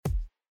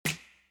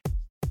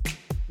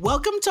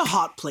Welcome to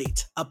Hot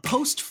Plate, a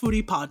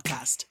post-foodie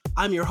podcast.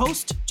 I'm your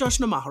host,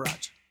 Joshna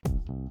Maharaj.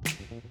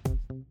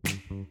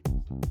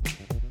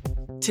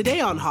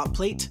 Today on Hot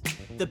Plate,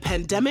 the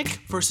pandemic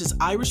versus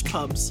Irish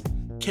pubs.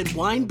 Can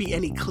wine be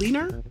any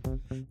cleaner?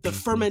 The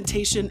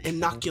fermentation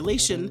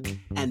inoculation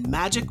and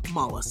magic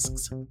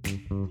mollusks.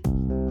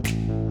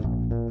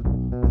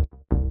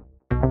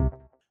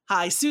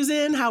 Hi,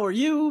 Susan. How are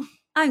you?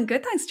 I'm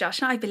good, thanks,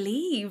 Josh. I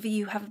believe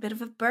you have a bit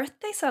of a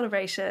birthday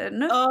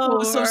celebration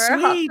Oh, so for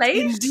Hot sweet.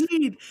 Plate.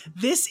 Indeed.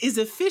 This is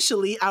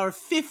officially our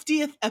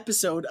 50th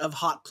episode of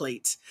Hot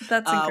Plate,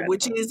 That's incredible.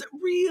 which is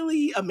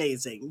really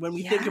amazing. When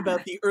we think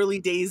about the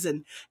early days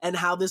and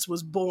how this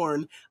was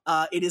born,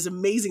 it is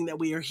amazing that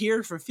we are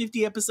here for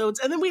 50 episodes.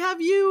 And then we have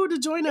you to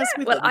join us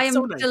with it. I am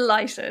so nice.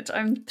 delighted.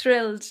 I'm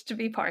thrilled to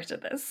be part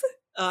of this.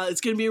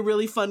 It's going to be a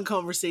really fun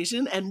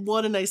conversation, and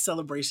what a nice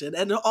celebration.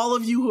 And all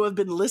of you who have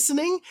been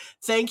listening,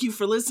 thank you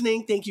for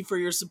listening. Thank you for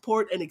your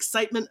support and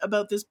excitement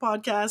about this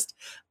podcast.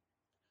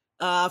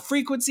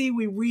 Frequency,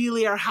 we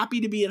really are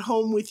happy to be at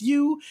home with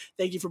you.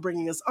 Thank you for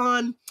bringing us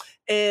on.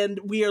 And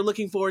we are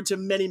looking forward to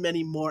many,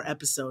 many more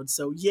episodes.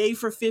 So yay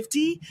for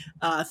 50.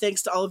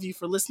 Thanks to all of you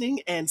for listening,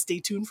 and stay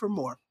tuned for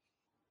more.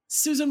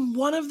 Susan,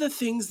 one of the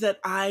things that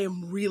I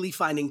am really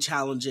finding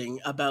challenging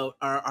about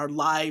our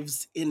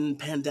lives in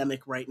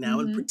pandemic right now,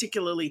 and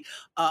particularly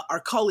our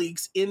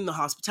colleagues in the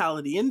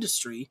hospitality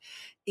industry,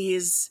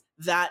 is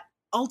that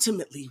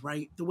ultimately,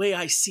 right, the way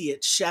I see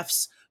it,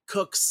 chefs,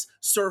 cooks,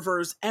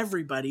 servers,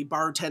 everybody,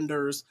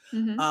 bartenders,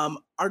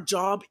 our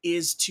job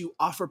is to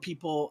offer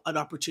people an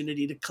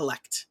opportunity to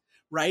collect.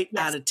 Right?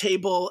 Yes. At a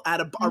table,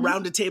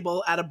 around a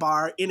table, at a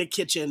bar, in a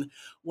kitchen,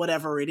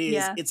 whatever it is.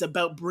 Yeah. It's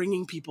about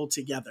bringing people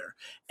together.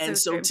 And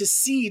so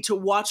to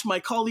watch my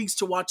colleagues,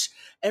 to watch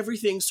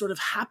everything sort of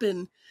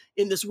happen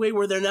in this way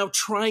where they're now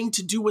trying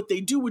to do what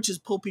they do, which is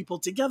pull people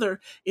together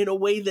in a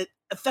way that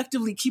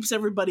effectively keeps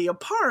everybody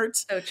apart.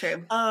 So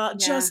true.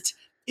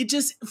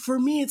 For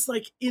me, it's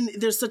like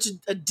there's such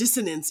a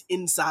dissonance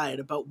inside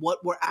about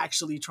what we're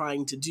actually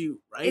trying to do,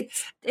 right?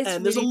 It's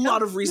and there's really a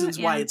lot of reasons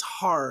why it's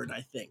hard,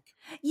 I think.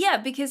 Yeah,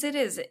 because it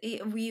is.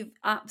 We've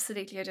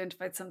absolutely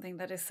identified something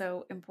that is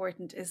so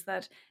important, is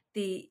that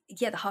the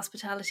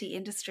hospitality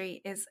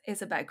industry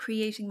is about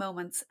creating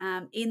moments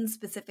in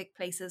specific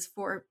places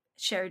for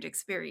shared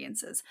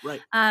experiences.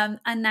 Right. And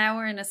now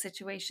we're in a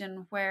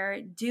situation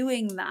where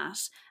doing that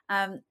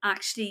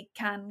actually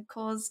can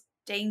cause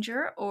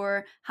danger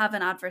or have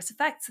an adverse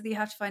effect, so that you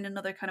have to find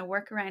another kind of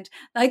workaround.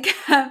 Like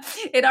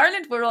in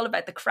Ireland, we're all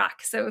about the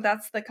crack, so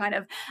that's the kind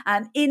of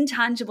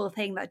intangible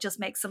thing that just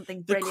makes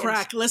something brilliant.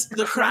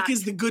 The crack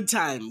is the good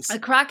times. The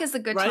crack is the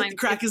good times. The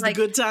crack is the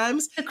good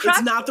times.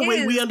 It's not the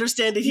way we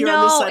understand it here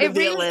on this side of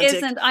the Atlantic.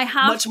 Isn't. I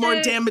have much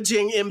more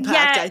damaging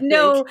impact. I think.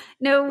 No,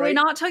 right? We're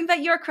not talking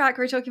about your crack.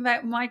 We're talking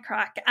about my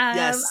crack.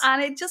 Yes,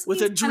 and it just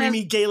with a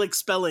dreamy Gaelic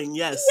spelling.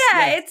 Yes,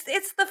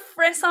 it's the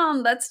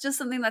frisson. That's just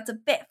something that's a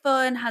bit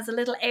fun, has a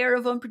little air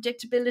of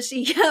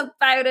unpredictability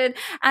about it,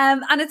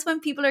 and it's when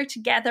people are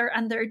together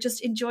and they're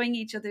just enjoying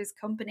each other's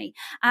company.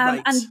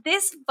 And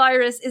this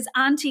virus is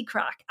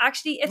anti-crack.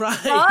 Actually, it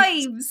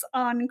thrives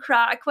on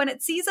crack. When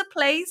it sees a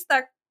place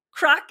that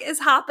crack is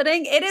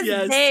happening, it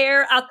is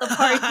there at the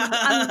party,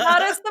 and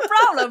that is the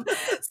problem.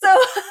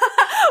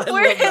 So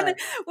we're in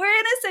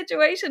a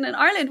situation in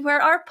Ireland where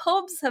our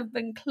pubs have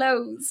been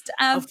closed.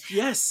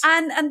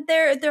 And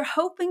they're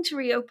hoping to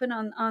reopen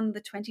on the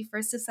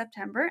 21st of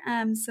September.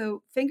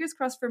 So fingers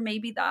crossed for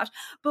maybe that.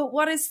 But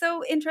what is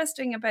so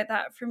interesting about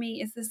that for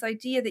me is this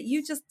idea that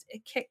you just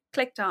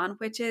clicked on,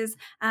 which is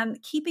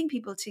keeping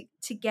people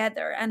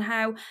together, and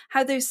how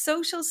there's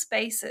social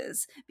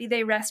spaces, be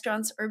they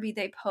restaurants or be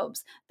they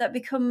pubs, that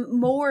become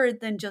more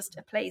than just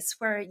a place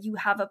where you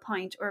have a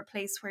pint or a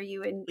place where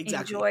you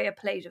enjoy a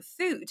plate of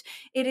food.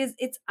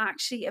 It's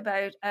actually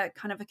about a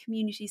kind of a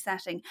community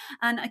setting,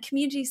 and a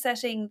community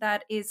setting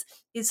that is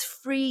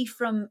free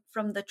from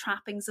the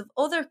trappings of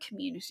other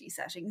community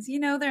settings. You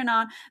know, they're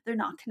not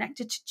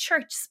connected to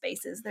church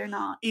spaces. They're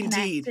not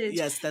connected.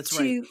 Yes, that's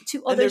to right. To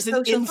and other there's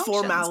social an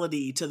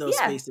informality to those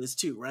spaces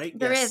too, right?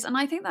 There is, and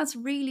I think that's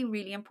really,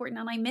 really important,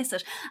 and I miss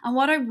it. And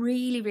what I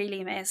really,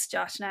 really miss,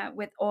 Josh, now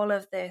with all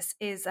of this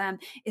is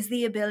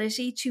the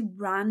ability to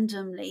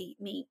randomly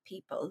meet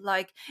people.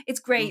 Like,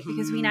 it's great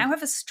because we now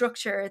have a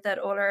structure that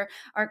all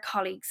our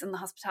colleagues in the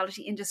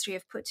hospitality industry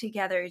have put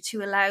together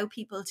to allow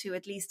people to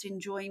at least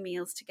enjoy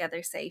meals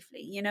together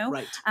safely, you know?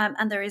 Right.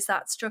 And there is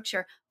that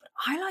structure. But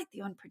I like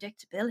the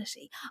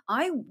unpredictability.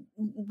 I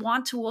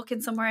want to walk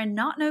in somewhere and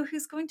not know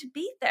who's going to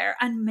be there,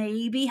 and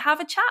maybe have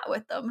a chat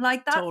with them.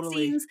 Like, that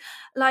seems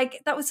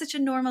like that was such a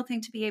normal thing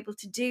to be able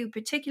to do,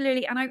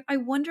 particularly. And I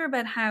wonder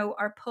about how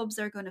our pubs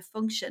are going to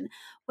function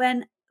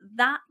when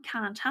that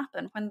can't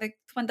happen, when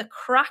the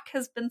crack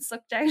has been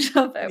sucked out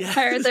of it,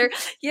 where they're,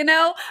 you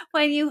know,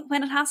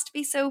 when it has to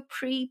be so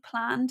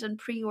pre-planned and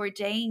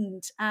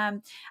preordained,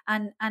 and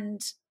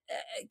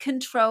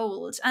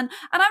controlled. And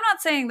I'm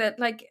not saying that,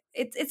 like,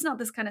 it's not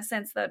this kind of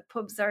sense that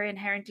pubs are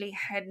inherently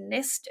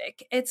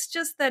hedonistic. It's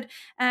just that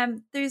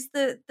there's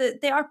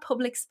they are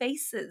public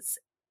spaces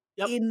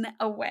Yep. in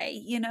a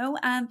way,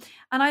 and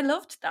I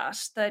loved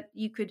that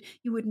you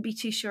wouldn't be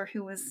too sure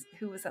who was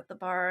at the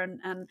bar,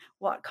 and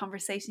what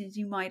conversations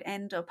you might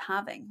end up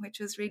having, which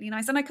was really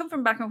nice. And I come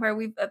from a background where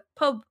we've a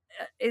pub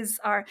is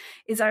our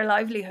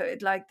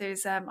livelihood. Like,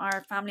 there's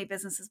our family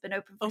business has been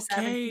open for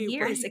 70 Okay.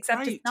 years, Right. except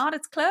Right. it's not,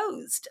 it's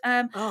closed.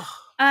 Oh,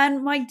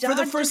 And my dad for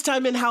the first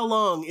time in how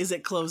long is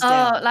it closed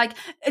down? like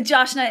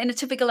Josh and I, in a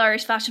typical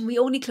Irish fashion, we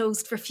only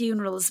closed for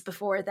funerals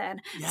before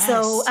then. Yes.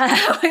 So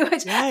we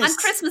would, Yes. and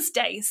Christmas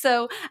Day.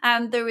 So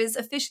there was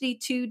officially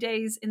 2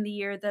 days in the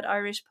year that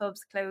Irish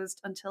pubs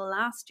closed until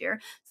last year.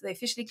 So they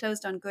officially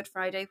closed on Good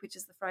Friday, which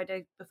is the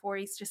Friday before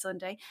Easter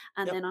Sunday,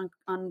 and Yep. then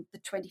on the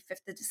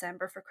 25th of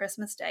December for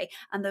Christmas Day.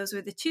 And those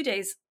were the 2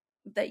 days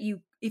that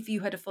if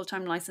you had a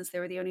full-time license, they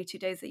were the only 2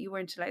 days that you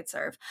weren't allowed to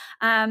serve.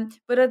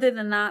 But other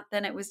than that,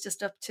 then it was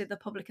just up to the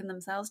publican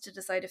themselves to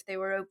decide if they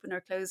were open or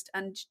closed,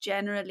 and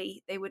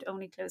generally they would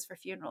only close for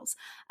funerals.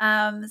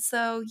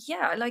 So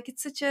yeah, like,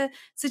 it's such a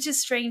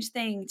strange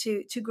thing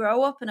to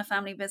grow up in a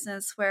family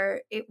business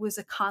where it was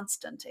a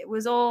constant. It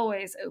was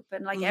always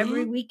open. Like,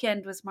 every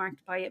weekend was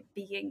marked by it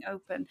being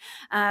open.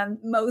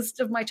 Most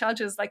of my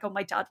childhood was like, oh,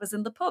 my dad was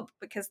in the pub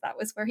because that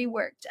was where he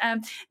worked.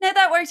 Now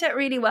that worked out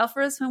really well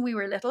for us when we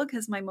were little,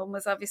 because my mum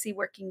was obviously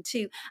working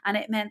too, and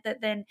it meant that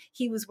then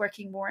he was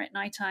working more at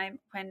nighttime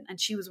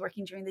and she was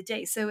working during the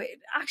day, so it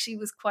actually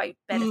was quite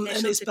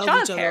beneficial to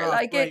childcare.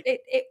 Like, right.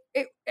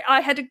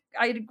 I had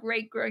a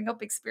great growing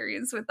up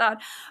experience with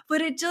that,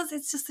 but it's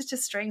just such a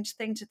strange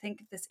thing to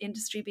think of this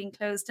industry being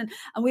closed. And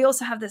we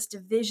also have this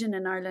division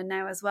in Ireland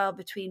now as well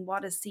between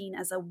what is seen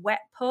as a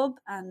wet pub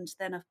and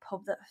then a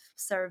pub that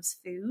serves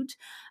food.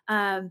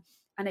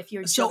 And if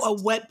you're a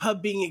wet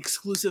pub being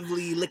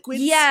exclusively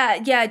liquids?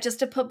 Yeah,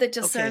 just a pub that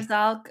just serves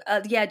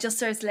just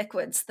serves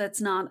liquids.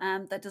 That's not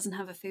that doesn't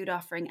have a food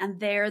offering, and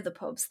they're the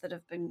pubs that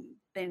have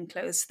been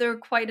closed. There are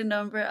quite a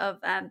number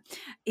of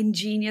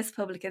ingenious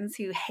publicans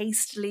who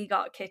hastily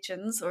got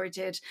kitchens, or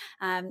did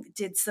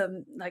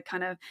some, like,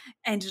 kind of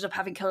ended up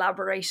having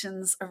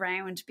collaborations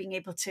around being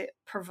able to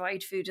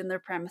provide food in their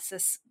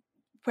premises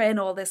when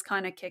all this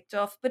kind of kicked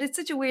off. But it's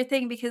such a weird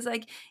thing, because,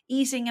 like,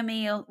 eating a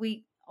meal,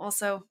 we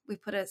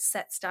put a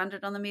set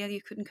standard on the meal.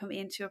 You couldn't come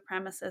into a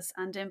premises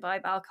and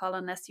imbibe alcohol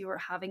unless you were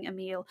having a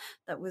meal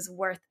that was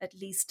worth at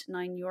least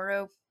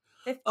 €9.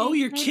 50, oh,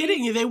 you're maybe?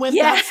 Kidding. They went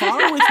that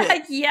far with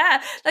it.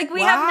 Yeah. Like,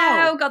 we have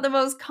now got the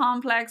most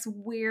complex,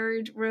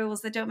 weird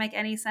rules that don't make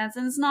any sense.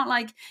 And it's not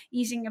like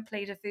eating a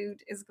plate of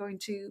food is going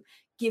to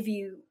give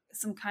you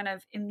some kind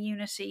of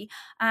immunity.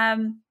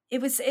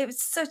 It was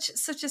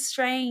such a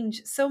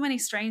strange, so many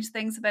strange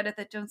things about it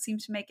that don't seem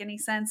to make any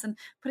sense, and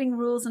putting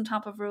rules on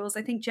top of rules.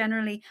 I think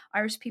generally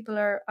Irish people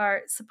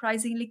are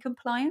surprisingly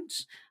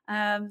compliant.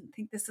 I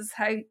think this is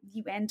how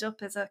you end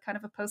up as a kind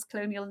of a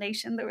post-colonial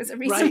nation. There was a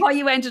reason why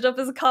you ended up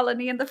as a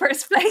colony in the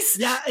first place.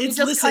 Yeah, it's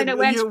we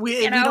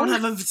don't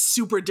have a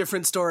super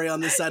different story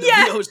on this side of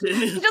the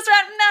ocean. You just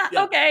went,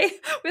 okay,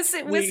 we'll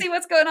see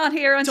what's going on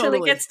here until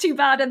it gets too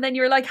bad, and then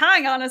you're like,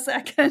 hang on a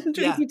second,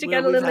 we need to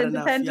get a little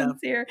independence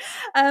here.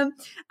 And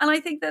I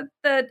think that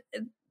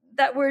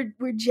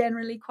we're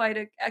generally quite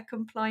a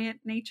compliant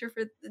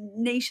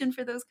nation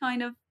for those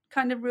kind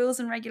of rules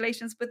and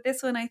regulations, but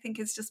this one I think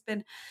has just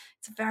been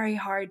it's a very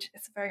hard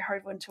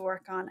one to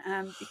work on,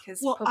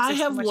 because I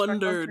have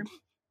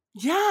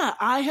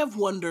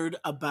wondered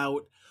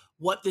about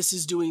what this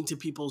is doing to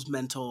people's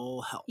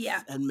mental health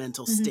and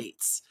mental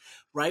states,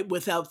 right?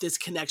 Without this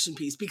connection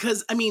piece.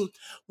 Because, I mean,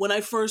 when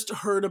I first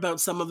heard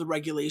about some of the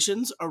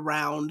regulations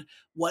around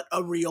what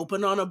a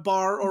reopen on a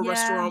bar or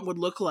restaurant would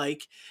look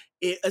like,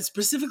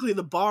 specifically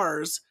the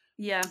bars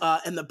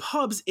and the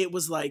pubs, it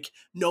was like,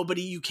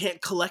 you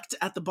can't collect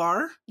at the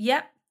bar.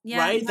 Yep. Yeah,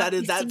 right.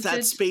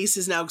 That space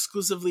is now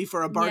exclusively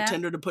for a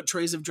bartender to put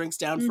trays of drinks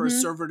down for a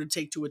server to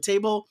take to a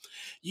table.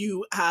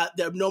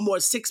 There are no more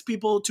 6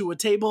 people to a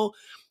table.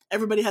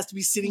 Everybody has to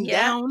be sitting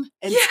down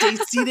and stay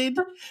seated.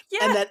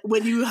 And that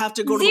when you have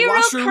to go to the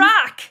washroom,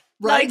 crack.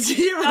 Right, like,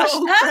 zero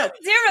crack.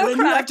 When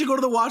you have to go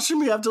to the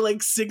washroom, you have to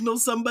like signal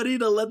somebody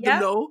to let them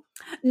know.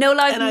 No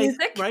live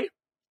music, right?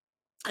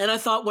 And I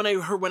thought when I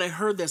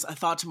heard this, I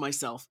thought to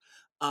myself,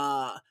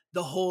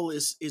 the whole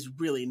is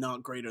really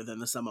not greater than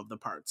the sum of the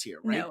parts here,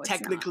 right? No,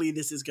 technically,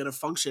 this is going to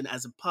function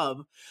as a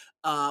pub,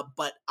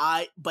 but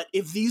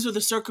if these are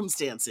the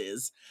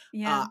circumstances,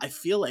 I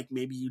feel like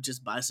maybe you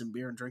just buy some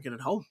beer and drink it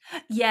at home.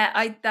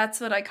 Yeah, that's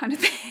what I kind of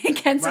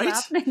think ends up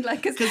happening.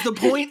 Like, because the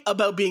point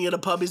about being at a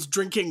pub is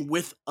drinking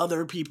with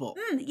other people.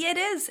 Yeah, it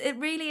is. It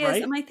really is.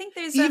 Right? And I think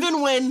there's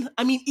even when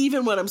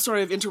I'm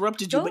sorry I've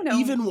interrupted you,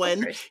 even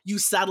when you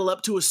saddle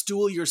up to a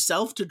stool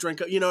yourself to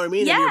drink, you know what I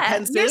mean? Yeah, and you're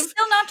pensive, you're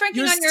still not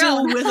drinking on your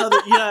own. With other,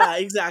 yeah,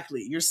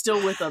 exactly. You're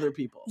still with other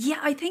people. Yeah,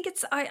 I think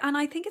it's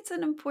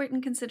an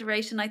important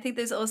consideration. I think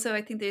there's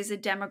a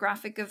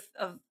demographic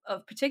of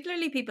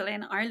particularly people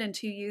in Ireland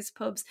who use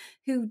pubs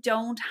who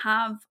don't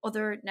have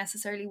other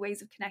necessarily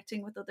ways of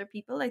connecting with other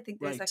people. I think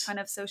there's a Right. kind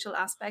of social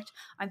aspect.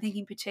 I'm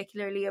thinking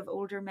particularly of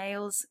older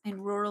males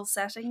in rural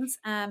settings.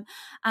 And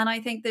I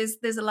think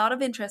there's a lot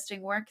of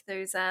interesting work.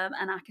 There's an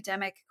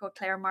academic called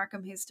Claire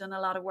Markham who's done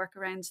a lot of work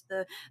around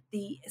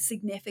the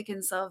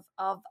significance of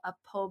a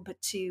pub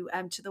to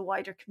the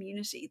wider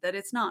community, that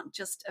it's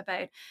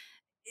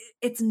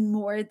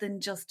more than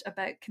just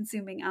about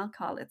consuming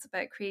alcohol. It's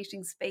about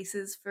creating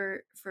spaces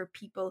for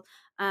people,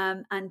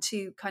 and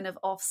to kind of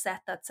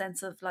offset that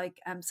sense of like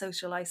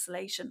social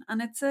isolation.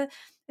 And I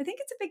think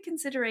it's a big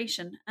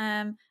consideration.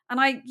 And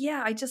I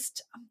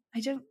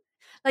don't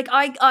like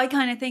I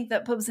kind of think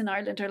that pubs in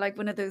Ireland are like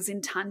one of those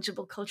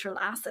intangible cultural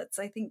assets.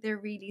 I think they're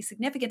really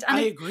significant. And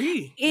I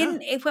agree. Yeah.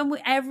 if when we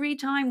every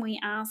time we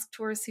ask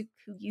tourists who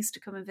used to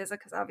come and visit,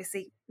 because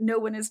obviously no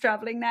one is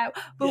traveling now,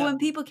 but Yeah. when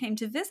people came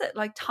to visit,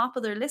 like top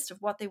of their list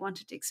of what they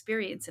wanted to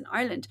experience in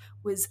Ireland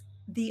was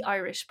the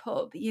Irish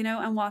pub,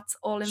 and what's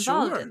all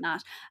involved Sure. in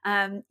that.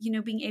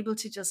 Being able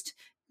to just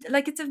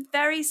like, it's a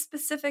very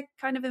specific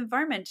kind of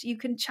environment. You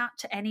can chat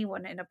to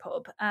anyone in a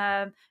pub.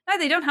 Now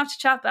they don't have to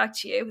chat back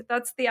to you.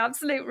 That's the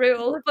absolute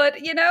rule.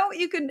 But you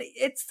can.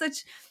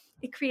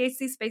 It creates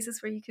these spaces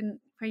where you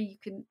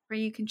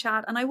can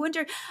chat. And I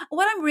wonder,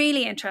 what I'm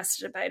really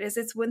interested about is,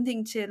 it's one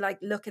thing to like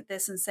look at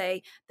this and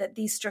say that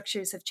these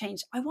structures have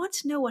changed. I want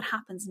to know what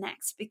happens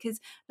next, because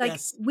like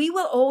Yes. we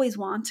will always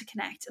want to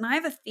connect. And I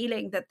have a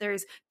feeling that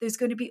there's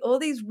going to be all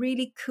these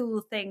really cool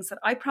things that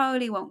I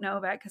probably won't know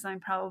about because I'm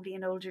probably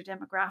an older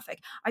demographic.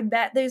 I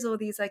bet there's all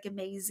these like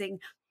amazing,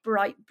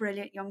 bright,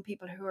 brilliant young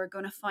people who are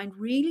going to find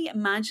really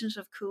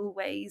imaginative, cool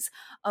ways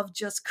of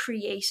just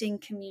creating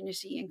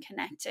community and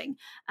connecting.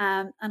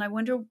 And I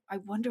wonder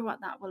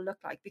what that will look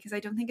like, because I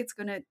don't think it's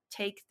going to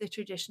take the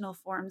traditional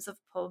forms of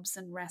pubs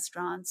and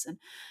restaurants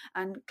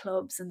and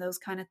clubs and those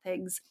kind of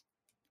things.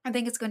 I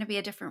think it's going to be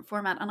a different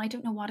format, and I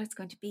don't know what it's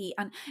going to be.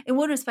 And in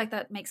one respect,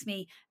 that makes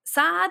me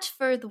sad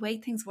for the way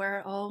things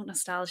were, oh,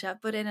 nostalgia.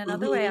 But in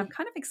another way, I'm Hmm.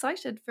 kind of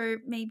excited for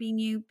maybe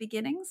new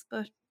beginnings.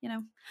 But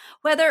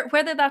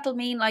whether that'll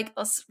mean like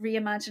us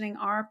reimagining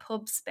our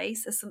pub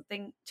space as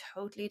something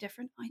totally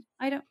different,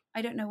 I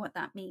don't know what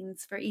that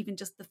means for even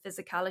just the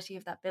physicality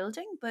of that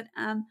building. But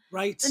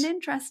Right. it's an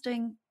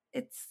interesting.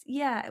 It's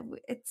yeah.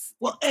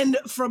 Well, and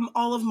from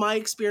all of my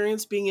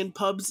experience being in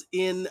pubs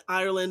in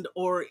Ireland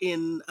or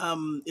in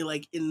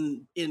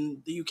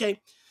the UK,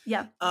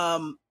 Yeah.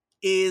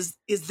 is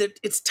that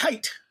it's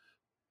tight,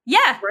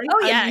 Yeah. right?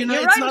 Oh yeah. You're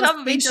It's right on not a top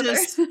of each other.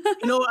 spacious.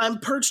 I'm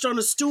perched on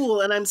a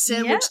stool and I'm Yeah.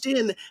 sandwiched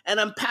in, and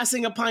I'm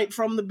passing a pint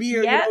from the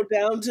beer, Yeah.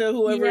 down to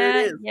whoever it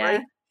Yeah. is, Yeah.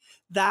 right?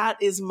 That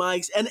is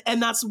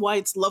and that's why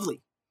it's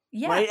lovely,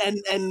 Yeah. right?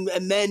 And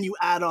then you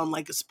add on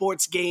like a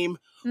sports game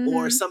or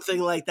Mm-hmm. something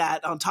like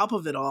that on top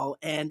of it all,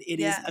 and it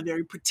is Yeah. a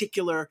very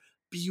particular,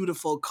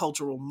 beautiful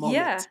cultural Yeah.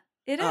 moment.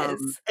 It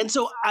is. And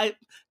so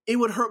it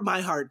would hurt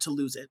my heart to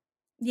lose it,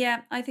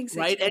 Yeah. I think so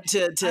right? too. And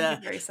to I'd be to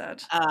very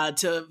sad.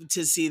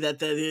 to see that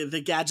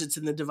the gadgets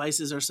and the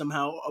devices are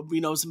somehow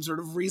some sort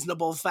of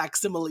reasonable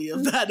facsimile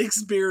of that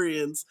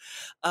experience,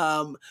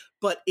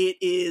 but it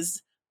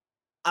is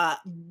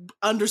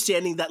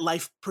understanding that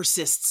life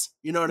persists,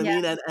 you know what I Yeah.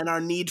 mean, and our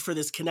need for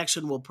this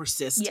connection will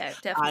persist. Yeah. I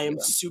Definitely am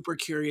will. super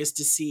curious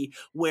to see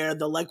where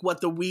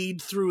what the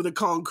weed through the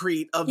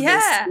concrete of this,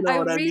 Yeah. you know I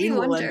what I really mean,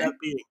 will end wonder. up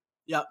being.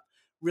 Yep.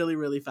 Really,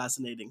 really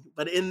fascinating.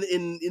 But in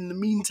the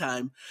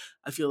meantime,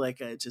 I feel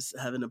like I just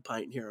having a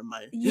pint here in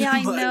my Yeah.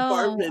 in my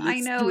apartment. I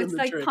It's know. doing It's the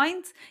like trick.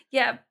 pints.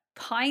 Yeah.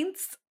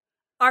 Pints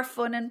are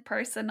fun in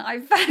person.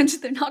 I've found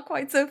they're not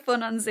quite so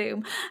fun on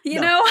Zoom. You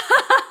No, know.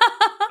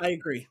 I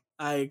agree.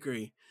 I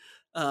agree.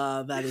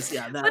 That is,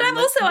 yeah. But That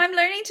like I'm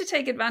learning to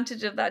take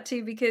advantage of that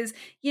too, because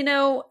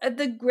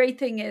the great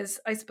thing is,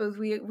 I suppose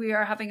we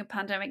are having a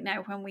pandemic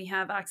now when we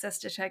have access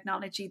to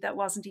technology that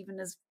wasn't even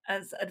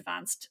as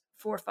advanced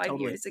 4 or 5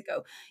 totally. years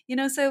ago.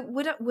 So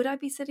would I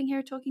be sitting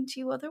here talking to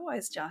you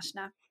otherwise, Josh?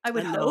 Now I I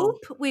would know.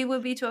 hope we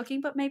would be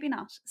talking, but maybe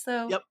not.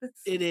 So Yep.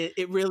 it's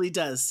It really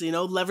does.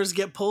 Levers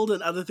get pulled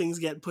and other things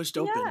get pushed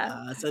open.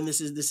 yeah, And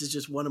this is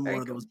just one or more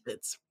very of cool. those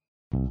bits.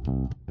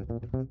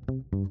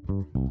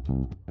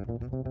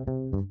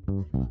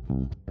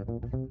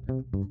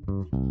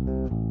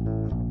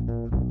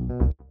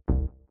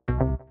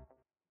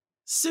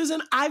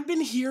 Susan, I've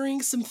been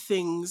hearing some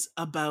things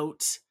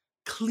about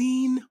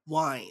clean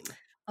wine,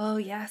 Oh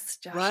yes,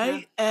 Josh. Yeah.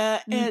 right?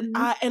 And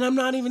Hmm. I'm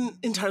not even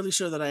entirely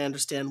sure that I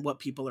understand what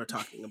people are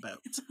talking about.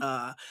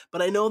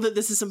 But I know that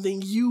this is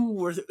something you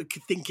were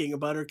thinking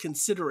about or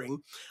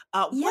considering.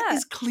 What Yeah.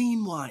 is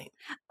clean wine?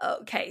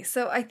 Okay,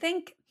 so I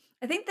think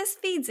this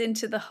feeds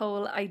into the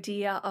whole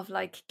idea of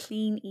like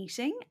clean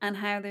eating, and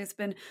how there's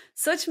been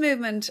such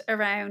movement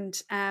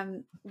around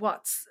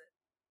what's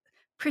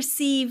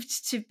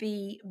perceived to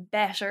be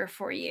better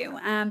for you.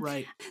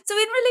 Right. So,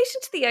 in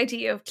relation to the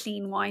idea of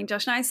clean wine,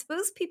 Josh, now I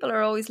suppose people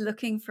are always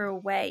looking for a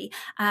way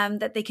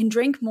that they can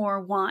drink more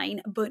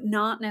wine, but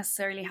not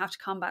necessarily have to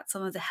combat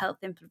some of the health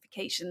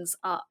implications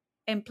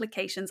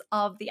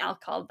of the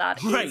alcohol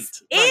that Right.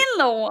 is in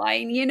the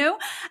wine,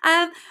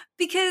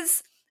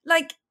 because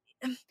like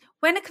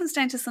when it comes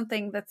down to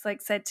something that's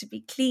like said to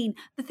be clean,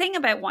 the thing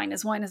about wine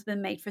is wine has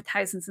been made for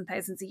thousands and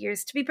thousands of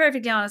years. To be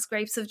perfectly honest,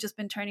 grapes have just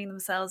been turning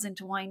themselves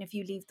into wine if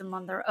you leave them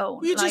on their own.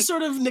 We just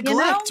sort of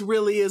neglect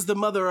really is the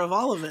mother of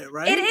all of it,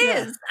 right? It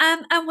is.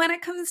 And when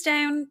it comes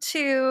down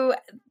to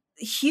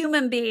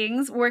human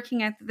beings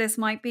working out that this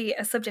might be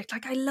a subject,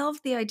 like I love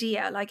the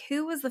idea, like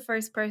who was the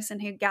first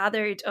person who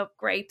gathered up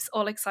grapes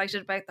all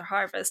excited about their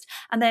harvest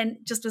and then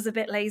just was a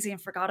bit lazy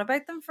and forgot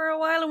about them for a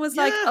while and was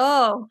like,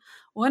 oh,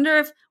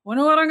 wonder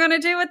what I'm going to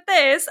do with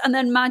this, and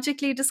then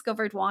magically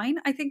discovered wine.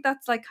 I think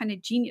that's like kind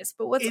of genius.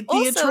 But what's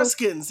also the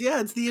Etruscans,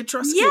 it's the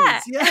Etruscans. Yeah.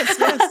 Yes.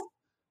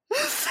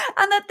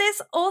 And that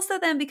this also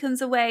then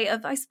becomes a way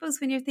of, I suppose,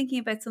 when you're thinking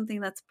about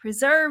something that's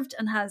preserved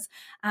and has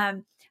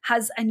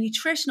a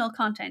nutritional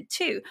content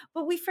too.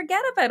 But we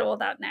forget about all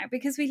that now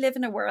because we live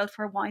in a world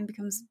where wine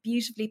becomes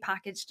beautifully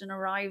packaged and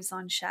arrives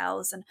on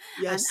shelves, and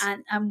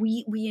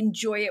we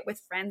enjoy it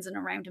with friends and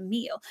around a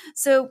meal.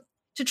 So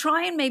to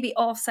try and maybe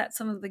offset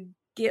some of the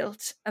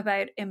guilt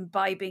about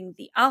imbibing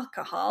the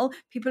alcohol,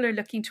 people are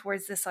looking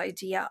towards this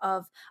idea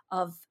of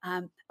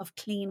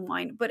clean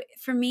wine. But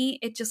for me,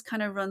 it just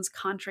kind of runs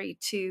contrary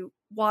to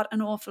what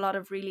an awful lot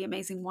of really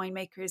amazing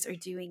winemakers are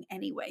doing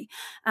anyway,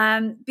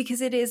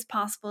 because it is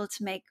possible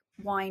to make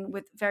wine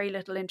with very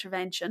little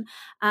intervention.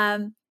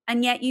 And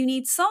yet you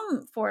need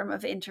some form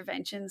of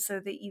intervention so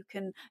that you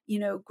can,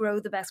 grow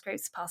the best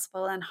grapes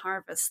possible and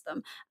harvest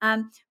them.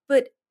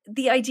 But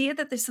the idea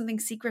that there's something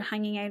secret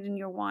hanging out in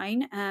your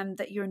wine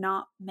that you're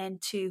not meant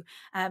to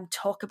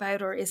talk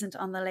about or isn't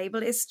on the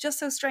label is just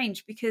so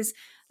strange, because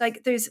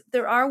like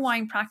there are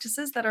wine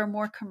practices that are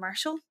more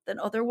commercial than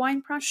other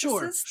wine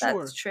practices. Sure.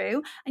 That's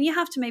true. And you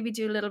have to maybe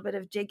do a little bit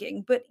of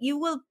digging, but you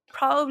will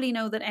probably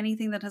know that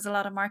anything that has a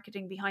lot of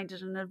marketing behind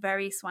it and a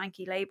very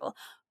swanky label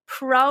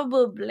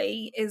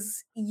probably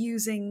is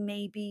using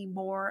maybe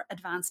more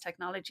advanced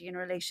technology in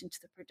relation to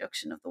the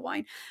production of the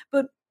wine.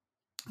 But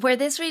where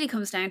this really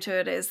comes down to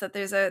it is that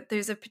there's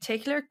a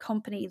particular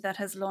company that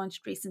has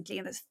launched recently,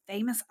 and this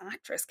famous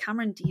actress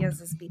Cameron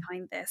Diaz is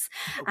behind this,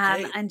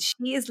 and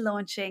she is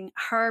launching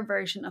her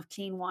version of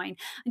clean wine.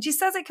 And she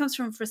says it comes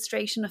from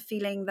frustration of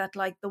feeling that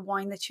like the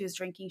wine that she was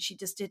drinking, she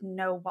just didn't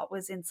know what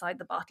was inside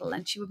the bottle,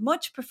 and she would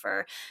much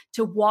prefer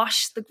to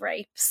wash the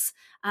grapes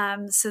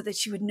so that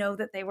she would know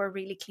that they were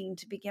really clean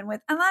to begin with.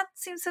 And that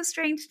seems so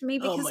strange to me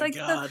because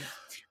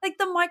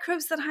the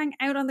microbes that hang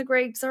out on the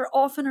grapes are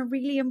often a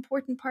really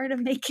important part of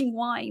making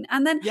wine.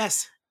 And then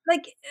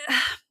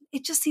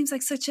it just seems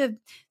like such a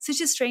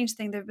strange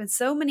thing. There have been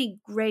so many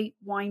great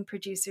wine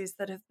producers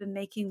that have been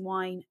making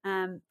wine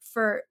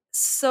for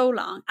so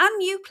long, and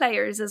new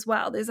players as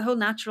well. There's a whole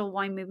natural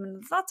wine movement.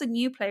 There's lots of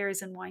new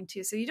players in wine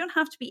too, so you don't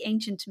have to be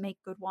ancient to make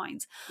good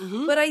wines.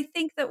 Mm-hmm. But I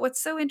think that what's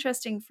so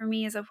interesting for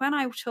me is that when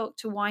I talk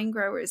to wine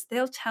growers,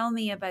 they'll tell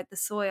me about the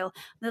soil,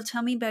 they'll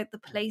tell me about the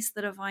place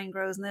that a vine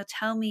grows, and they'll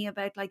tell me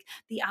about like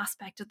the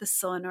aspect of the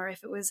sun, or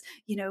if it was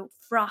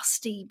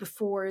frosty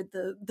before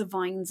the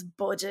vines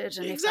budded,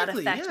 and if that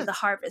affected the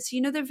harvest.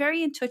 They're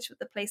very in touch with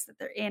the place that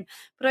they're in.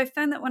 But I've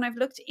found that when I've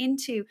looked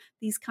into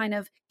these kind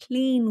of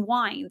clean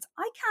wines,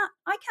 I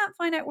can't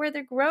find out where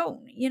they're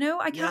grown.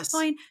 I can't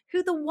find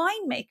who the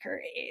winemaker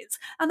is.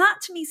 And that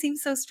to me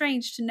seems so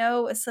strange, to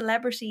know a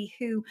celebrity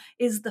who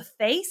is the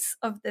face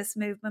of this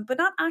movement, but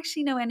not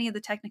actually know any of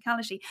the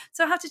technicality.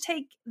 So I have to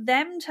take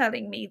them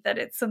telling me that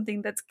it's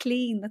something that's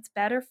clean, that's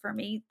better for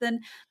me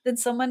than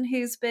someone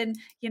who's been,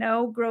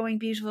 growing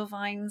beautiful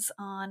vines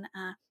on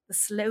the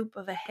slope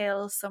of a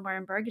hill somewhere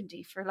in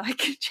Burgundy for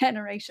like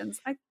generations.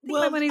 I think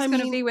my money's going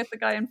to be with the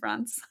guy in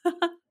France.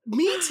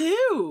 Me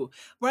too,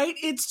 right?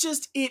 It's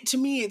just to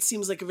me it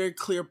seems like a very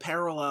clear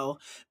parallel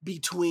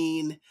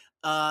between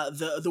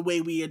the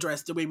way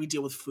we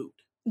deal with food.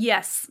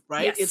 Yes.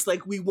 Right? Yes. It's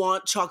like we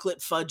want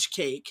chocolate fudge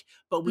cake,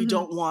 but we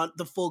don't want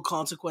the full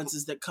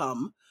consequences that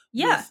come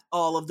with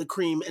all of the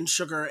cream and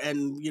sugar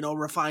and,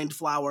 refined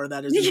flour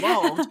that is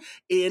involved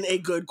in a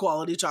good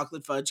quality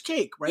chocolate fudge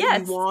cake, right?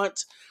 Yes. We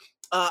want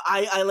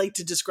I like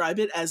to describe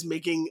it as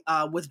making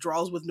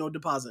withdrawals with no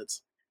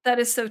deposits. That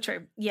is so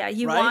true. Yeah,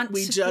 we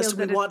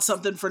want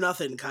something for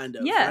nothing, kind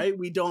of. Yeah. Right.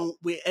 We don't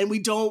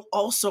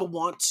also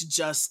want to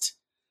just.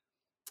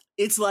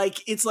 It's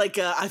like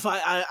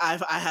I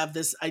have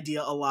this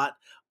idea a lot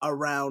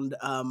around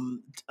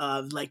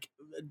like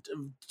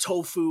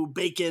tofu,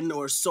 bacon,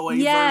 or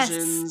soy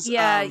versions.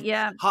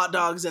 Hot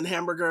dogs and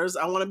hamburgers.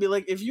 I want to be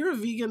like, if you're a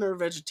vegan or a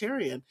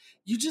vegetarian,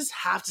 you just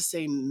have to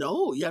say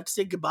no. You have to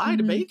say goodbye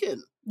to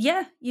bacon.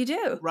 Yeah, you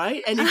do.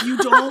 Right? And if you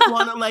don't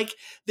want to, like,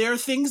 there are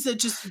things that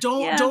just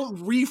don't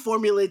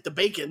reformulate the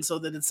bacon so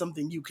that it's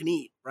something you can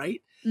eat,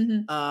 right?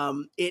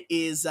 Mm-hmm. It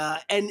is,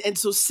 and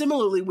so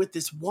similarly with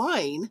this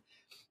wine,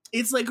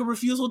 it's like a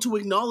refusal to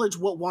acknowledge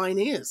what wine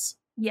is.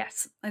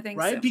 Yes, I think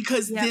right? so.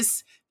 Because Yeah.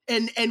 this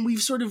and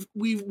we've sort of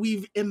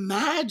we've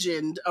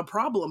imagined a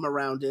problem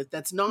around it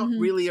that's not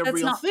really a That's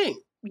real not. thing,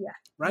 Yeah.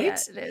 right? Yeah,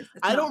 it is. It's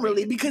I not don't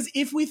really, really. because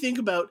if we think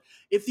about,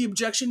 if the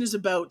objection is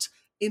about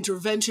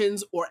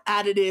interventions or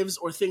additives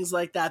or things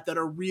like that that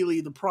are really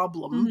the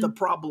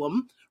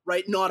problem,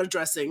 right? Not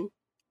addressing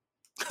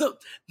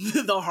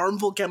the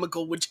harmful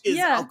chemical, which is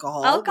Yeah.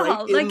 alcohol, right?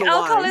 Alcohol. In Like the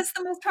alcohol wine. is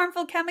the most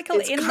harmful chemical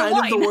It's in the kind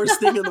of the wine. worst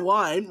thing in the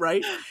wine,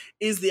 right?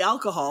 Is the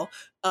alcohol.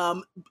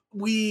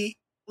 We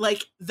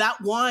like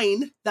that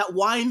wine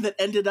that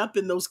ended up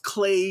in those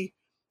clay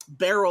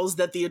barrels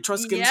that the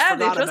Etruscans Yeah,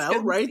 the forgot about,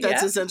 Etruscans. right?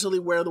 That's Yeah. essentially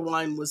where the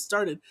wine was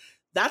started.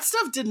 That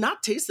stuff did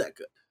not taste that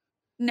good,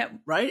 No.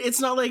 right? It's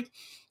not like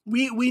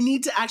we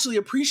need to actually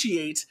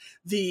appreciate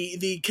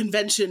the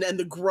convention and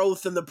the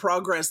growth and the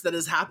progress that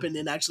has happened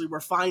in actually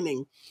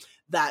refining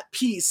that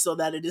piece so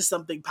that it is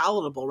something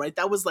palatable, right?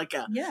 That was like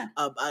Yeah.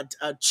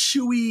 a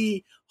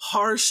chewy,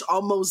 harsh,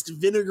 almost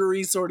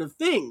vinegary sort of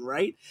thing,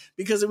 right?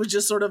 Because it was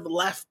just sort of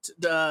left,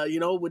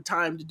 with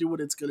time to do what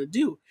it's going to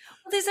do.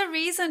 Well, there's a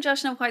reason,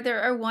 Josh, now why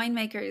there are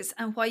winemakers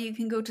and why you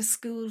can go to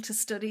school to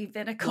study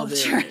Well, there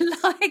viticulture. it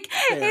is. Like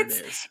There it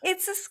is.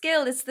 it's a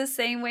skill. It's the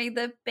same way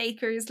that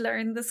bakers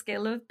learn the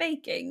skill of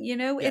baking.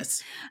 It's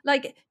Yes.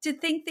 like to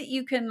think that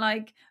you can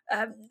like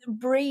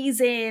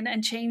breeze in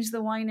and change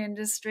the wine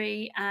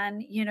industry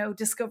and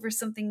discover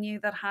something new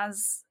that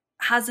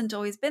hasn't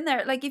always been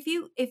there. Like if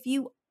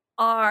you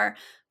are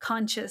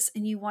conscious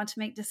and you want to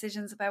make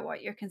decisions about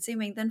what you're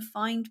consuming, then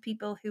find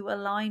people who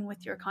align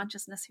with your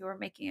consciousness who are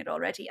making it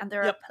already. And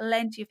there are Yep.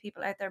 plenty of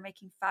people out there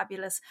making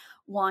fabulous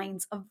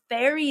wines of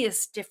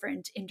various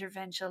different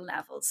intervention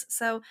levels.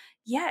 So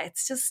yeah,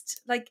 it's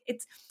just like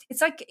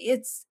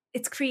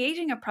it's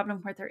creating a problem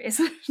where there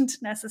isn't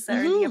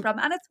necessarily a Mm-hmm.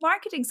 problem, and it's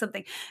marketing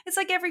something. It's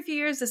like every few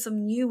years there's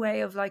some new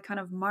way of like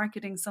kind of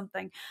marketing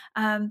something.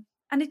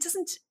 And it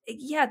doesn't,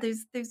 yeah,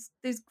 there's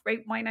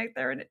great wine out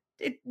there, and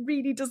it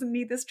really doesn't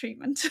need this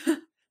treatment.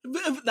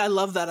 I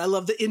love that. I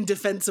love the in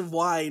defense of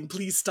wine.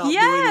 Please stop doing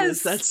this.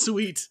 Yes, That's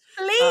sweet.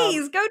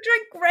 please go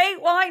drink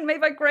great wine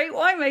made by great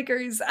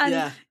winemakers, and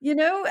Yeah.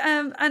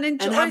 and And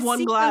enjoy, have one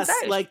seek those glass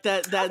out. like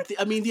that.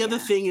 I mean, the other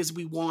Yeah. thing is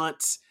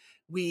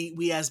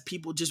we as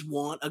people just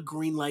want a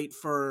green light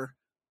for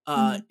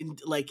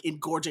Mhm.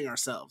 engorging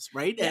ourselves,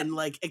 right? Yeah. And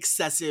like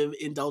excessive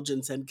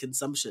indulgence and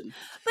consumption.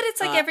 But it's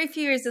like Uh, every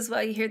few years as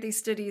well, you hear these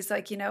studies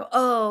like,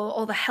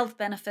 all the health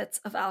benefits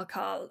of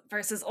alcohol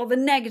versus all the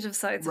negative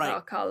sides of right.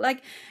 alcohol.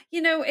 Like,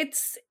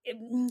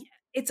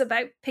 it's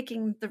about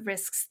picking the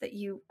risks that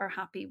you are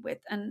happy with.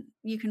 And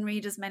you can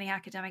read as many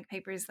academic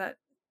papers that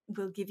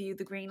will give you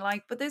the green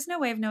light, but there's no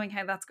way of knowing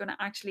how that's going to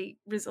actually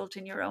result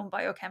in your own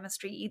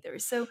biochemistry either.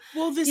 So,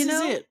 Well, this you is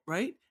know, it,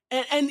 right?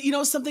 And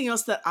something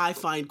else that I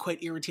find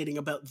quite irritating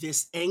about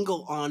this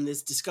angle on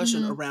this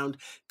discussion mhm, around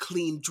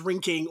clean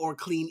drinking or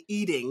clean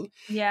eating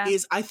yeah,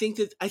 is I think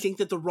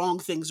that the wrong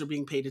things are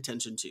being paid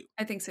attention to,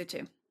 I think so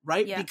too.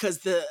 right? Yeah. Because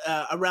the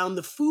around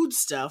the food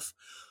stuff,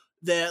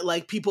 that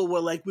like people were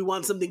like, we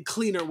want something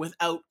cleaner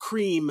without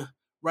cream,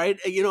 right?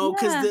 Because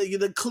Yeah.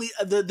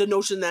 the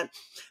notion that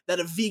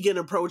a vegan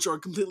approach or a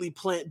completely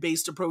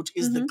plant-based approach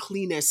is the Hmm.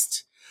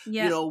 cleanest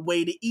Yeah.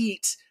 way to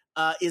eat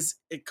is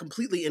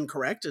completely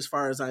incorrect as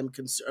far as I'm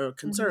Hmm.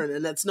 concerned.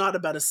 And that's not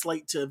about a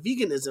slight to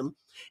veganism.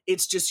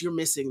 It's just you're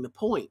missing the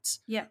point,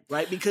 Yeah.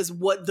 right? Because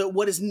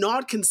what is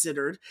not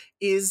considered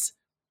is,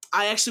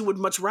 I actually would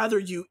much rather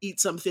you eat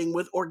something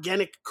with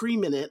organic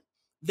cream in it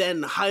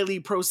than highly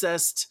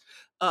processed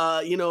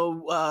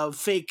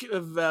fake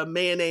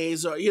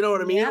mayonnaise, or you know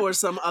what I mean, Yeah. or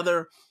some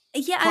other Yeah.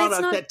 And it's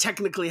product not. that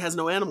technically has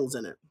no animals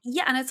in it.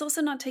 Yeah, and it's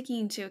also not taking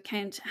into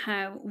account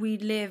how we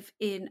live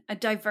in a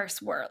diverse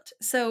world.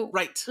 So,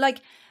 Right.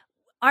 like,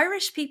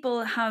 Irish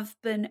people have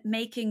been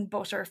making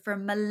butter for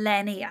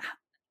millennia,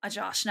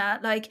 Joshna.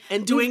 Like,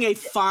 And we've doing a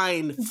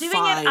fine, doing it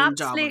fine job of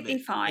absolutely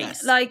it. fine,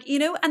 Yes. like,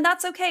 and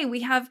that's okay.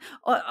 We have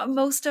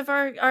most of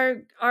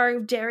our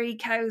dairy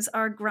cows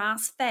are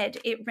grass fed.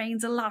 It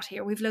rains a lot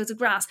here. We've loads of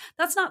grass.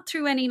 That's not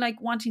through any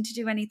like wanting to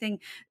do anything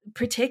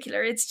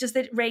particular. It's just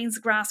that it rains,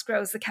 grass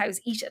grows, the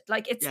cows eat it.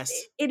 Like Yes.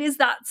 it is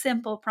that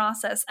simple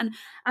process.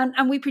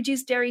 And we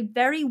produce dairy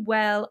very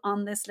well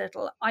on this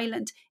little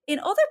island. In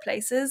other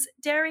places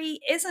dairy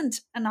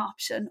isn't an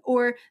option,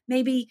 or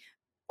maybe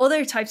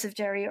other types of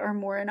dairy are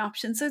more an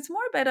option. So it's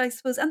more about, I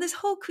suppose, and there's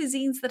whole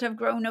cuisines that have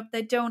grown up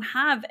that don't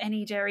have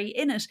any dairy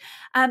in it,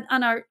 and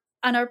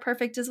are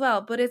perfect as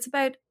well. But it's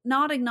about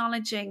not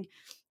acknowledging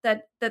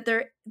that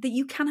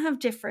you can have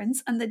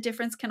difference, and the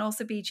difference can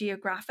also be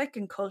geographic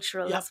and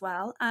cultural Yep. as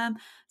well.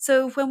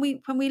 So when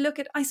we look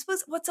at, I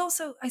suppose, what's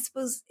also, I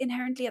suppose,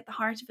 inherently at the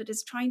heart of it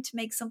is trying to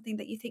make something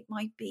that you think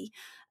might be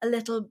a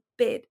little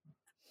bit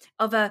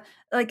of a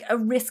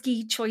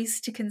risky choice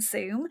to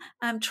consume,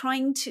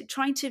 trying to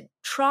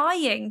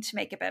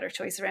make a better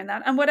choice around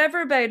that. And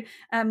whatever about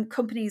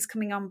companies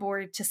coming on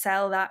board to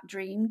sell that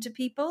dream to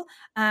people,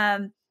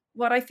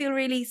 what I feel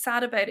really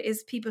sad about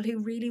is people who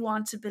really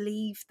want to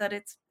believe that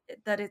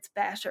that it's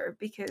better, I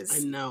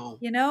because know.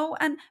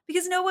 and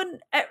because no one,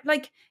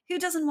 like, who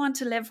doesn't want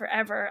to live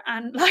forever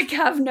and like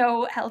have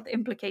no health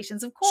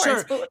implications, of course,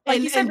 Sure. but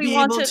like you said, And we be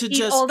want able to to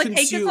eat all just the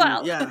cake as consume.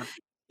 well. Yeah.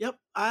 Yep.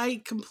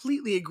 I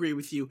completely agree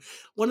with you.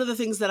 One of the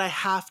things that I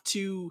have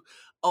to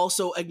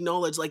also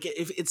acknowledge, like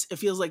if it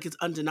feels like it's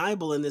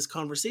undeniable in this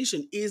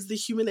conversation, is the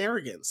human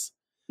arrogance.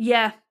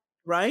 Yeah,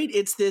 Right?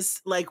 It's this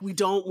like we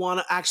don't want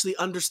to actually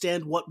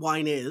understand what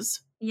wine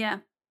is, yeah,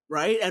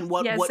 right? And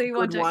yeah, what so you good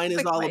want a wine is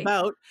quick all way.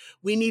 about.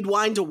 We need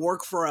wine to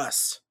work for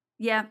us.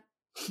 Yeah,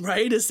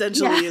 Right? yeah.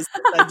 Essentially is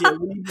this idea.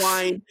 We need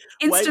wine, right?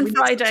 We Instant need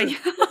Friday.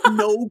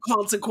 no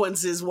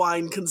consequences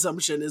wine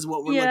consumption is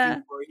what we're looking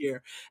Yeah. for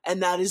here.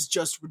 And that is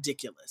just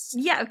ridiculous.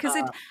 Yeah, because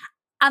Uh,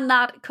 and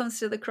that comes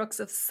to the crux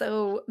of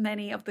so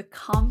many of the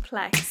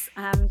complex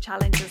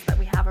challenges that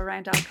we have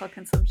around alcohol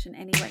consumption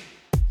anyway.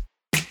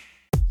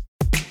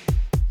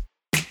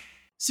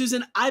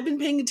 Susan, I've been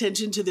paying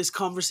attention to this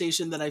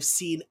conversation that I've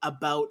seen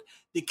about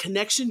the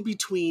connection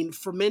between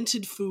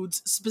fermented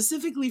foods,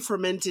 specifically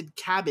fermented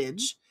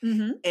cabbage,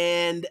 Mm-hmm.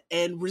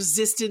 and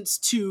resistance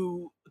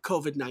to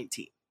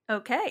COVID-19.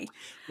 Okay.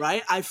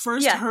 Right? I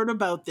first Yeah. heard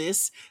about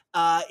this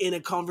in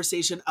a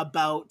conversation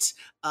about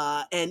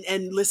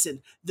and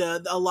listen,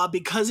 a lot,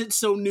 because it's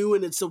so new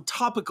and it's so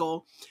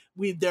topical.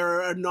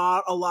 There are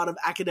not a lot of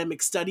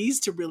academic studies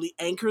to really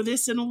anchor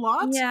this in a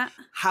lot. Yeah.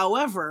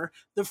 However,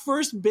 the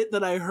first bit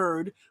that I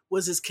heard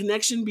was this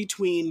connection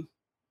between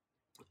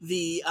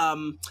the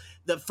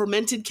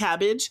fermented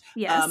cabbage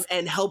Yes.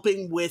 and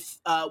helping with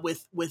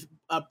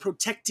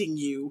protecting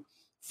you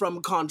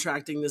from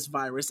contracting this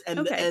virus, and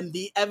Okay. and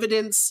the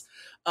evidence,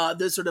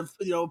 the sort of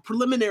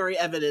preliminary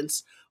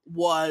evidence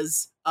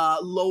was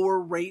lower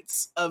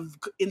rates of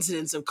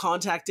incidence of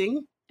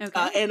contacting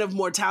Okay. and of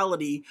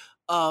mortality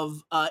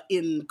of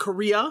in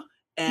Korea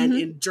and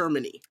in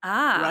Germany,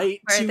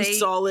 right? Where Two they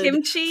solid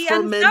kimchi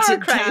and fermented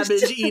sauerkraut.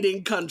 cabbage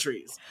eating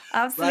countries.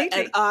 Absolutely. Right?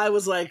 And I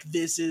was like,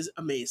 this is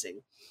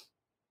amazing.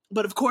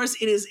 But of course,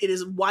 it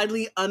is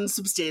widely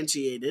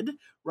unsubstantiated,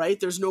 right?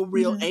 There's no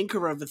real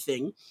anchor of a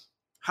thing.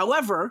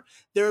 However,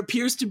 there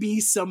appears to be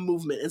some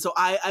movement. And so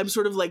I'm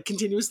sort of like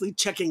continuously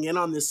checking in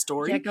on this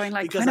story, going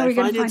like, because when are we I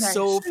gonna find it find out?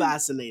 so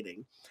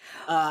fascinating.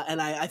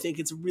 And I think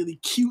it's a really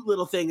cute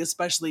little thing,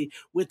 especially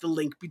with the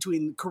link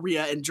between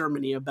Korea and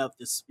Germany about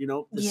this,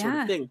 this sort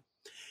of thing.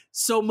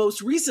 So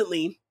most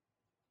recently,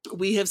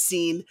 we have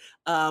seen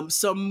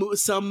some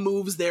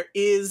moves. There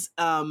is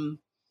a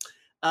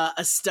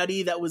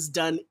study that was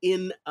done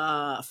in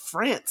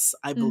France,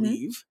 I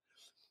believe,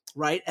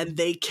 right? And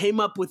they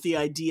came up with the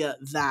idea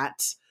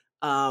that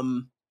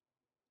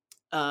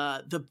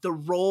the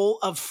role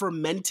of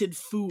fermented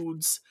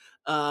foods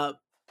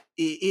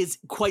is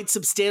quite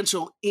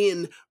substantial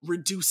in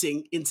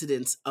reducing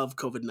incidence of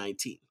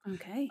COVID-19.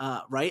 Okay.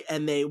 Right?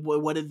 And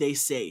what did they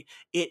say?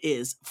 It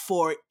is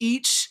for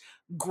each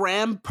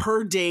gram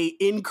per day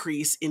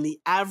increase in the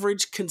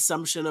average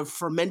consumption of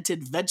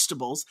fermented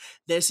vegetables.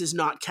 This is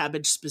not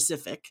cabbage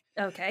specific.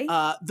 Okay.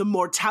 The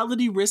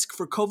mortality risk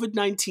for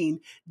COVID-19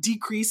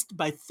 decreased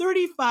by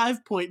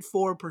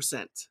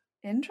 35.4%.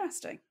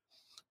 Interesting.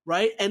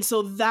 Right? And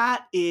so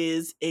that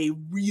is a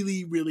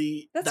really,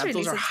 really, That's really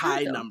those are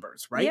high substantial.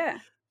 numbers, right? Yeah.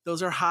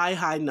 Those are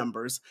high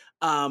numbers.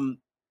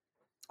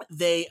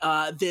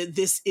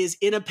 This is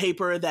in a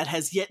paper that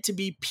has yet to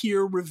be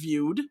peer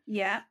reviewed.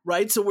 Yeah.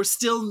 Right. So we're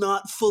still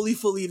not fully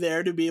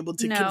there to be able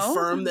to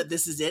confirm that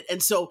this is it.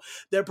 And so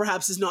there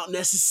perhaps is not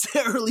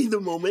necessarily the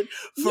moment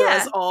for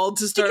us all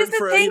to start because the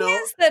for, thing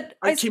is that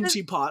our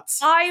kimchi pots.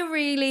 I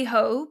really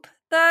hope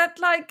that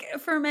like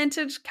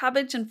fermented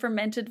cabbage and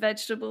fermented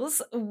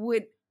vegetables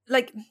would,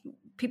 like,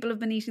 people have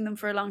been eating them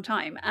for a long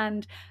time,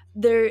 and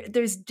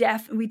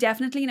we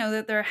definitely know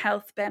that there are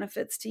health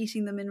benefits to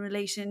eating them in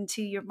relation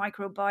to your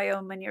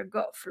microbiome and your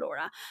gut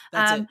flora.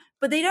 That's it.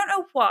 But they don't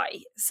know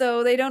why.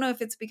 So they don't know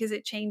if it's because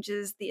it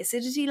changes the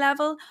acidity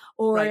level,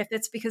 or if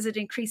it's because it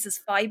increases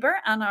fiber,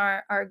 and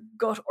our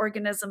gut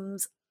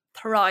organisms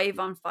thrive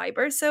on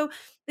fiber. So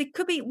it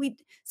could be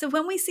so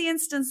when we see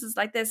instances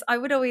like this, I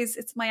would always,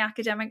 it's my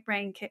academic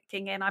brain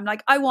kicking in. I'm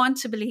like, I want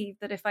to believe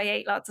that if I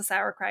ate lots of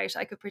sauerkraut,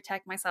 I could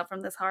protect myself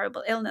from this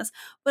horrible illness.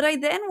 But I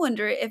then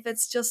wonder if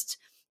it's just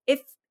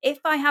if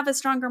I have a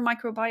stronger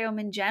microbiome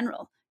in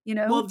general.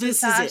 Well,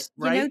 this is it,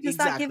 right? Does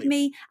that give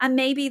me, and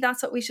maybe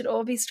that's what we should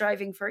all be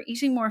striving for,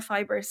 eating more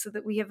fiber so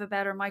that we have a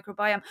better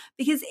microbiome.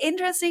 Because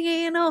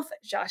interestingly enough,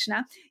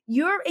 Joshna,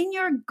 in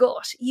your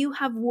gut, you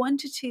have 1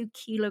 to 2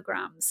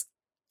 kilograms.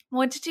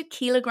 1 to 2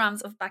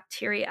 kilograms of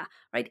bacteria,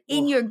 right?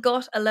 In your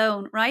gut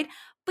alone, right?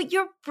 But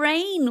your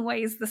brain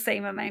weighs the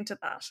same amount of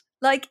that.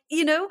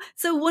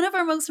 So one of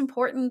our most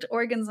important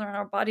organs in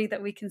our body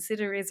that we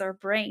consider is our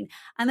brain.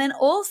 And then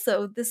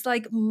also this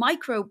like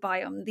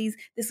microbiome,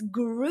 this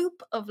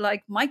group of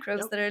like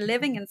microbes that are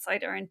living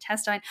inside our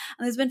intestine.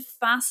 And there's been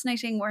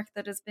fascinating work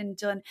that has been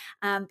done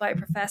by a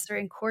professor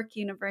in Cork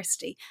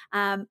University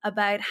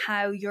about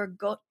how your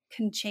gut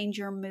can change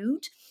your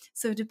mood.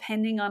 So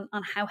depending on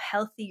how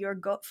healthy your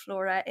gut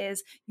flora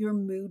is, your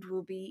mood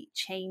will be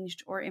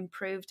changed or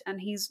improved.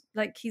 And he's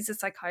a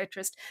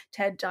psychiatrist,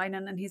 Ted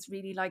Dinan, and he's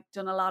really like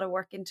done a lot of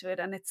work into it.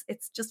 And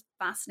it's just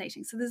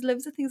fascinating. So there's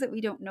loads of things that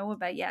we don't know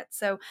about yet.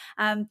 So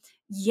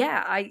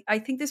yeah, I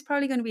think there's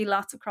probably going to be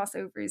lots of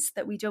crossovers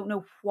that we don't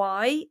know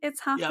why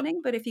it's happening.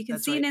 But if you can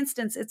see an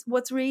instance, it's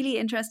what's really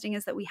interesting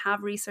is that we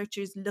have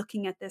researchers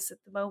looking at this at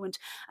the moment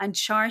and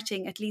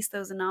charting at least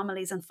those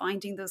anomalies and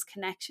finding those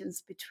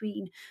connections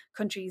between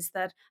countries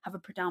that have a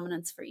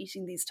predominance for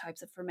eating these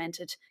types of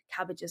fermented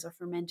cabbages or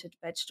fermented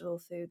vegetable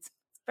foods.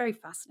 It's very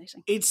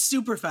fascinating. It's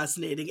super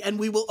fascinating. And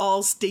we will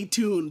all stay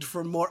tuned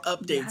for more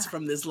updates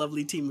from this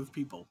lovely team of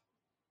people.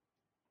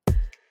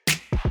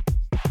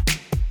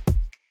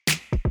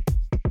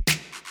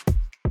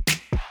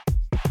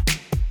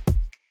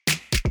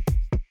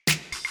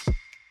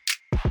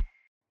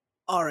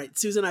 All right,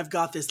 Susan, I've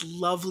got this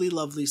lovely,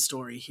 lovely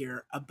story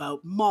here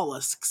about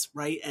mollusks,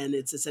 right? And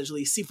it's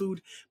essentially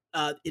seafood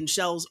in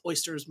shells,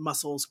 oysters,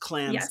 mussels,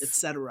 clams,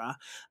 etc.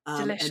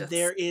 And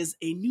there is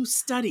a new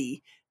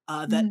study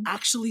that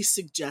actually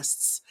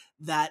suggests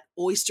that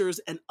oysters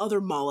and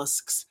other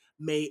mollusks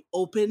may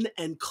open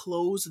and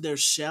close their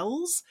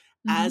shells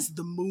as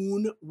the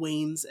moon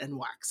wanes and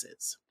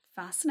waxes.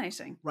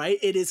 Fascinating. Right?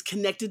 It is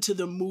connected to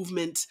the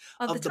movement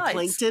of the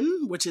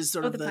plankton, which is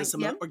sort of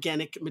some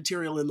organic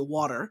material in the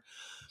water.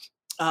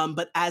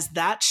 But as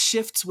that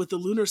shifts with the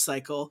lunar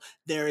cycle,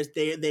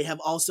 they have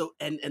also,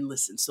 and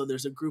listen, so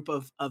there's a group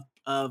of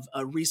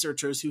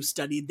researchers who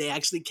studied, they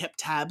actually kept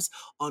tabs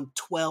on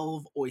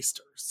 12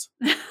 oysters.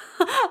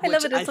 I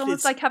love it. It's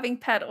almost like having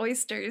pet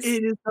oysters.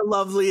 It is the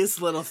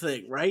loveliest little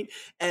thing, right?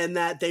 And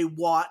that they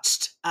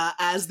watched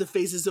as the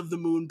phases of the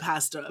moon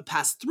passed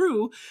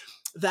through,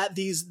 that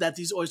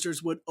these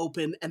oysters would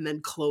open and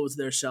then close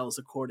their shells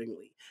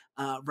accordingly,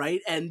 right?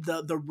 And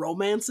the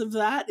romance of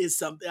that is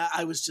something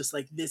I was just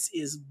like, this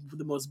is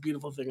the most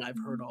beautiful thing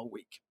I've heard all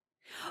week.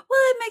 Well,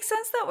 it makes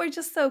sense that we're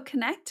just so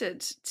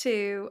connected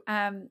to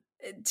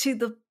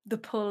the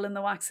pull and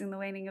the waxing, the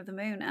waning of the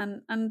moon,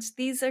 and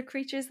these are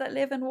creatures that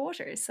live in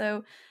water.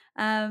 So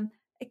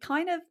it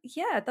kind of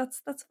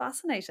that's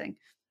fascinating.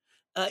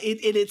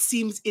 It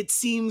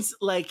seems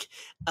like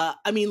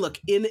I mean, look,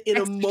 in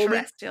a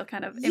moment,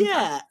 kind of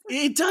impact.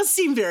 It does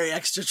seem very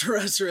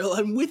extraterrestrial.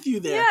 I'm with you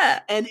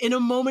there. And in a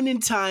moment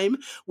in time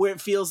where it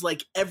feels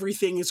like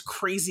everything is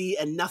crazy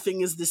and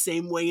nothing is the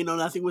same way,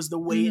 nothing was the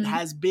way it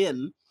has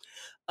been,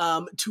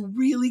 to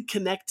really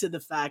connect to the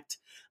fact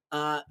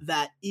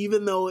that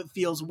even though it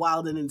feels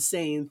wild and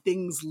insane,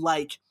 things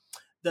like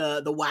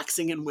the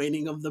waxing and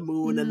waning of the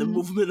moon and the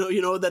movement,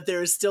 that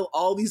there is still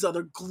all these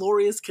other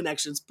glorious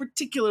connections,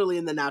 particularly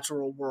in the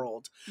natural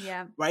world,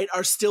 right,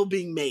 are still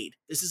being made.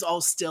 This is all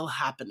still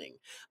happening.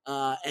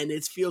 And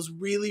it feels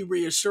really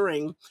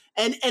reassuring.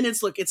 And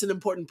it's an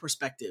important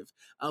perspective.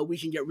 We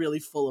can get really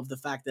full of the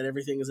fact that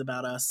everything is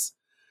about us.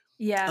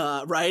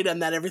 Right.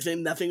 And that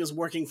nothing is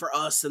working for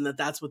us and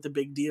that's what the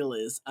big deal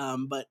is.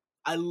 But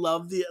I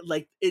love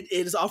it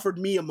has offered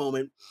me a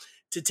moment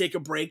to take a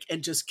break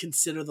and just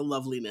consider the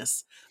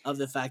loveliness of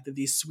the fact that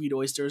these sweet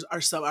oysters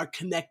are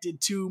connected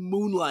to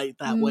moonlight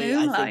that way.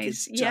 I think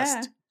it's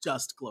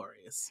just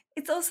glorious.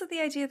 It's also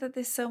the idea that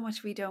there's so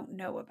much we don't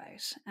know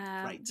about.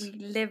 Right. We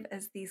live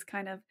as these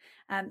kind of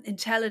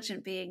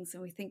intelligent beings,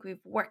 and we think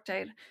we've worked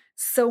out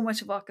so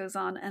much of what goes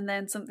on, and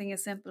then something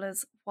as simple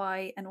as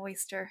why an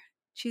oyster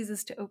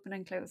chooses to open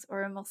and close,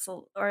 or a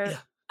mussel, or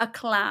a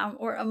clam,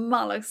 or a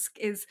mollusk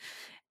is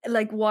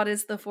like, what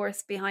is the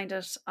force behind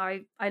it?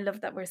 I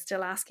love that we're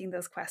still asking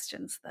those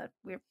questions, that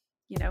we're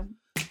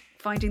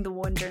finding the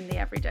wonder in the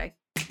everyday.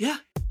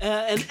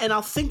 And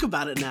I'll think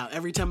about it now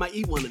every time I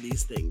eat one of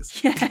these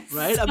things.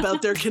 Right,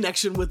 about their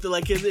connection with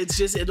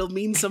it'll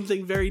mean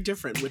something very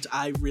different, which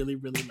I really,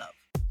 really love.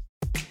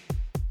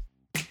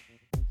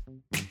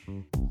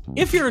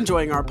 If you're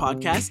enjoying our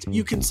podcast,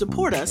 you can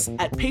support us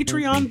at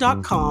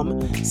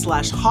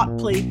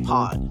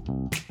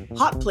patreon.com/hotplatepod.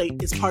 Hot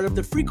Plate is part of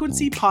the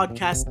Frequency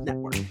Podcast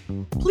Network.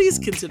 Please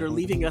consider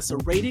leaving us a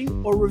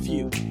rating or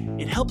review.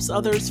 It helps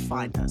others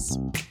find us.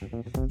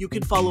 You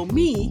can follow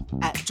me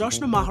at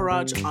Joshna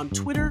Maharaj on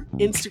Twitter,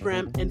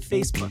 Instagram, and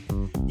Facebook.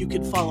 You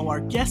can follow our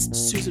guest,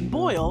 Susan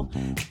Boyle,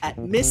 at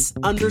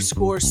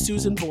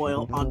Miss_Susan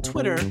Boyle on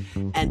Twitter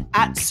and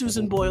at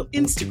Susan Boyle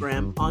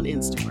Instagram on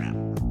Instagram.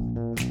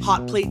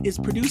 Hot Plate is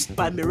produced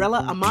by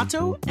Mirella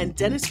Amato and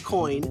Dennis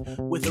Coyne,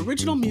 with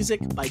original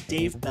music by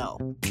Dave Bell.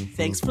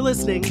 Thanks for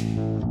listening.